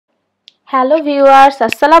Hello viewers,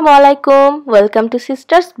 আসসালামু আলাইকুম। Welcome to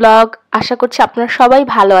sisters blog. আশা করছি আপনারা সবাই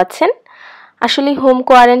ভালো আছেন। আসলে হোম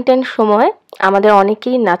কোয়ারেন্টাইন সময় আমাদের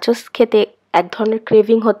অনেকেই নাচোস খেতে এক ধরনের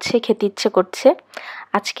ক্রেভিং হচ্ছে, খেতে ইচ্ছে করছে।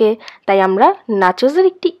 আজকে তাই আমরা নাচোসের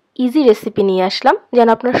একটি ইজি রেসিপি নিয়ে আসলাম, যেন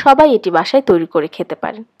আপনারা সবাই এটি বাসায় তৈরি করে খেতে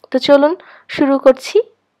পারেন। তো চলুন শুরু করছি।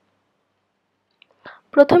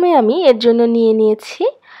 প্রথমে আমি এর জন্য নিয়ে নিয়েছি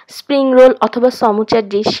স্প্রিং রোল অথবা সমুচার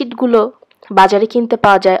যে শিটগুলো বাজারে কিনতে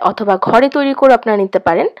পাওয়া যায় অথবা ঘরে তৈরি করে আপনারা নিতে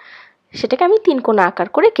পারেন, সেটাকে আমি 3 কোনা আকার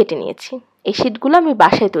করে কেটে নিয়েছি। এই শিটগুলো আমি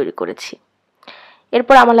বাসায় তৈরি করেছি।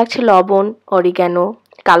 এরপর আমার লাগছে লবণ, অরিগ্যানো,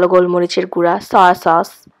 কালো গোলমরিচের গুঁড়া, soya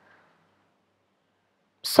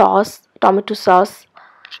sauce, tomato sauce,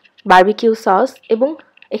 barbecue sauce এবং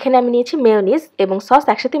এখানে আমি নিয়েছি মেয়োনিজ এবং সস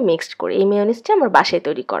একসাথে মিক্সড করে। এই মেয়োনিজটা আমার বাসায়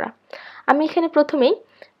তৈরি করা। আমি এখানে প্রথমেই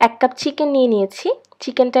 1 কাপ চিকেন নিয়ে নিয়েছি।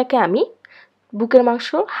 চিকেনটাকে আমি বুকের মাংস,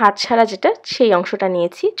 হাড় ছাড়া যেটা, সেই অংশটা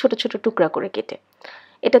নিয়েছি ছোট ছোট টুকরা করে কেটে।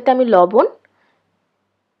 এটাতে আমি লবণ,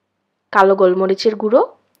 কালো গোলমরিচের গুঁড়ো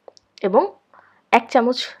এবং 1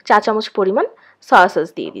 চা চামচ পরিমাণ সয়া সস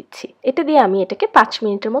দিয়ে দিচ্ছি। এটা দিয়ে আমি এটাকে 5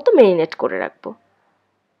 মিনিটের মতো ম্যারিনেট করে রাখবো।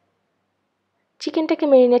 চিকেনটাকে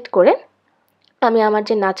ম্যারিনেট করে আমি আমার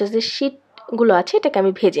যে নাচোসের শিটগুলো আছে এটাকে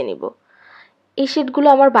আমি ভেজে নিব। এই শিটগুলো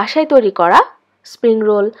আমার বাসায় তৈরি করা। স্প্রিং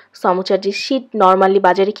রোল, সমুচার যে শিট নর্মালি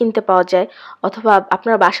বাজারে কিনতে পাওয়া যায় অথবা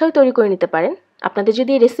আপনারা বাসায় তৈরি করে নিতে পারেন। আপনাদের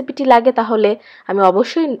যদি এই রেসিপিটি লাগে তাহলে আমি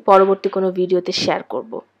অবশ্যই পরবর্তী কোনো ভিডিওতে শেয়ার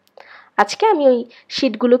করব। আজকে আমি ওই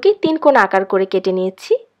শিটগুলোকে 3 কোনা আকার করে কেটে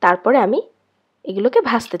নিয়েছি। তারপরে আমি এগুলোকে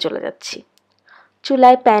ভাজতে চলে যাচ্ছি।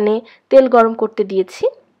 চুলায় প্যানে তেল গরম করতে দিয়েছি।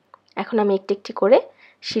 এখন আমি একটি একটি করে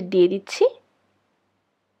শিট দিয়ে দিচ্ছি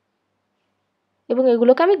এবং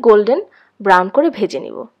এগুলোকে আমি গোল্ডেন ব্রাউন করে ভেজে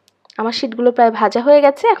নিব। আমার শিটগুলো প্রায় ভাজা হয়ে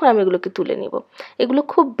গেছে। এখন আমি এগুলোকে তুলে নিব। এগুলো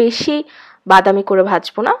খুব বেশি বাদামি করে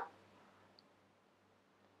ভাজবো না,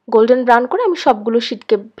 গোল্ডেন ব্রাউন করে আমি সবগুলো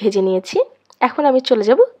শিটকে ভেজে নিয়েছি। এখন আমি চলে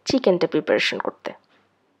যাব চিকেনটা প্রিপারেশন করতে।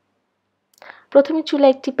 প্রথমে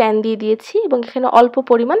চুলায় একটি প্যান দিয়ে দিয়েছি এবং এখানে অল্প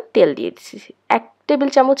পরিমাণ তেল দিয়ে দিয়েছি। 1 টেবিল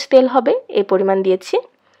চামচ তেল হবে এই পরিমাণ দিয়েছি।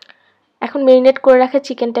 এখন ম্যারিনেট করে রাখা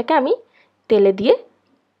চিকেনটাকে আমি তেলে দিয়ে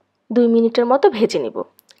 2 মিনিটের মতো ভেজে নিব।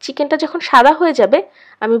 চিকেনটা যখন সাদা হয়ে যাবে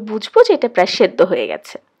আমি বুঝবো যে এটা প্রায় সেদ্ধ হয়ে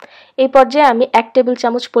গেছে। এই পর্যায়ে আমি 1 টেবিল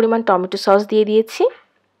চামচ পরিমাণ টমেটো সস দিয়ে দিয়েছি।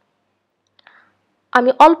 আমি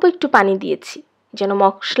অল্প একটু পানি দিয়েছি যেন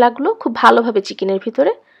মশলাগুলো খুব ভালোভাবে চিকেনের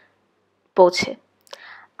ভিতরে পৌঁছে।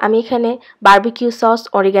 আমি এখানে বারবিকিউ সস,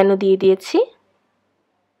 অরিগ্যানো দিয়ে দিয়েছি।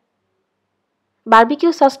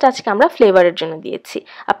 বারবিকিউ সসটা আজকে আমরা ফ্লেভারের জন্য দিয়েছি,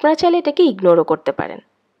 আপনারা চাইলে এটাকে ইগনোরও করতে পারেন।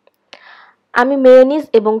 আমি মেয়োনিজ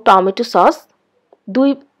এবং টমেটো সস, 2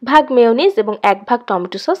 ভাগ মেয়োনিজ এবং 1 ভাগ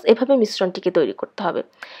টমেটো সস, এভাবে মিশ্রণটিকে তৈরি করতে হবে।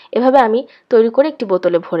 এভাবে আমি তৈরি করে একটি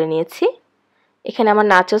বোতলে ভরে নিয়েছি। এখানে আমার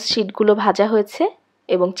নাচোস শিটগুলো ভাজা হয়েছে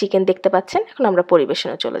এবং চিকেন দেখতে পাচ্ছেন। এখন আমরা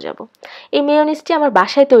পরিবেশনে চলে যাব। এই মেয়োনিজটি আমার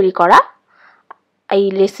বাসায় তৈরি করা। এই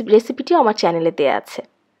রেসিপিটিও আমার চ্যানেলে দেয়া আছে।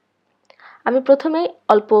 আমি প্রথমে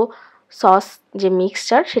অল্প সস যে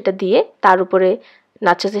মিক্সচার সেটা দিয়ে তার উপরে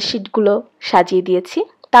নাচোসের শিটগুলো সাজিয়ে দিয়েছি।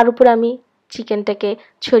 তার উপরে আমি চিকেনটাকে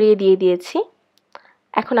ছড়িয়ে দিয়েছি।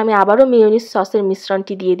 এখন আমি আবারও মেয়োনিজ সসের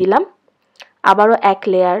মিশ্রণটি দিয়ে দিলাম। আবারও 1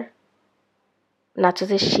 লেয়ার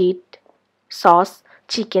নাচোসের শিট, সস,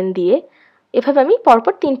 চিকেন দিয়ে এভাবে আমি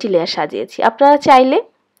পরপর 3টি লেয়ার সাজিয়েছি। আপনারা চাইলে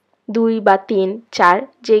 2 বা 3, 4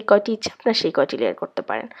 যেই কয়টি ইচ্ছা আপনারা সেই কয়টি লেয়ার করতে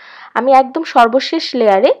পারেন। আমি একদম সর্বশেষ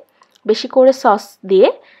লেয়ারে বেশি করে সস দিয়ে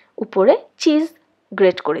উপরে চিজ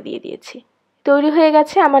গ্রেট করে দিয়েছি। তৈরি হয়ে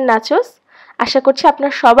গেছে আমার নাচোস। আশা করছি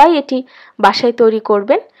আপনারা সবাই এটি বাসায় তৈরি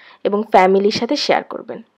করবেন এবং ফ্যামিলির সাথে শেয়ার করবেন।